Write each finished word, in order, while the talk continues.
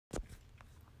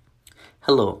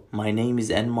Hello, my name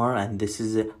is Enmar and this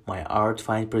is my art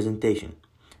find presentation.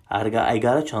 I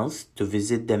got a chance to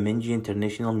visit the Minji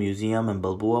International Museum in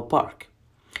Balboa Park.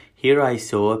 Here I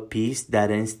saw a piece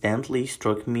that instantly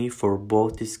struck me for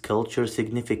both its cultural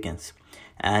significance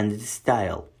and its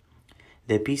style.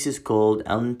 The piece is called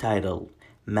entitled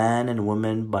Man and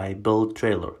Woman by Bill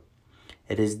Traylor.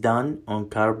 It is done on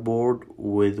cardboard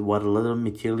with what little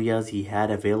materials he had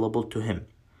available to him,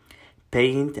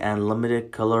 paint and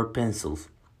limited color pencils.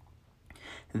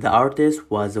 The artist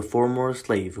was a former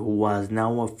slave who was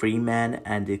now a free man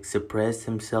and expressed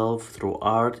himself through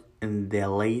art in the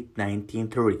late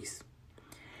 1930s.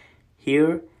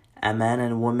 Here, a man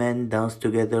and woman dance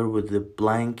together with a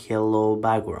blank yellow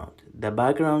background. The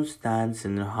background stands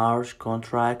in harsh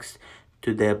contrast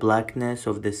to the blackness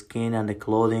of the skin and the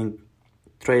clothing.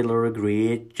 Trailer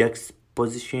creates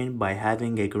juxtaposition by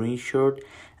having a green shirt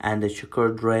and a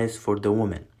checkered dress for the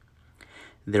woman.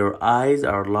 Their eyes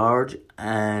are large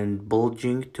and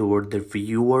bulging toward the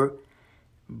viewer,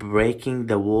 breaking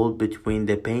the wall between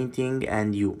the painting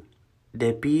and you.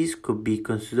 The piece could be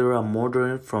considered a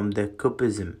modern from the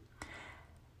Cubism,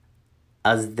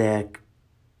 as the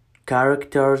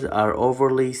characters are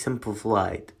overly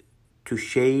simplified to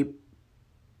shape,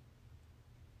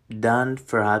 done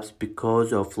perhaps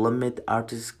because of limited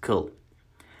artist skill,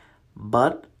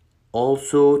 but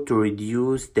also to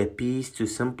reduce the piece to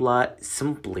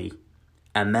simply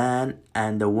a man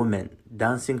and a woman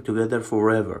dancing together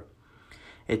forever.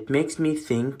 It makes me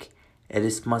think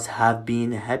it must have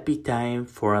been a happy time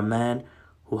for a man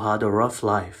who had a rough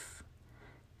life.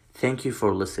 Thank you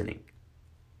for listening.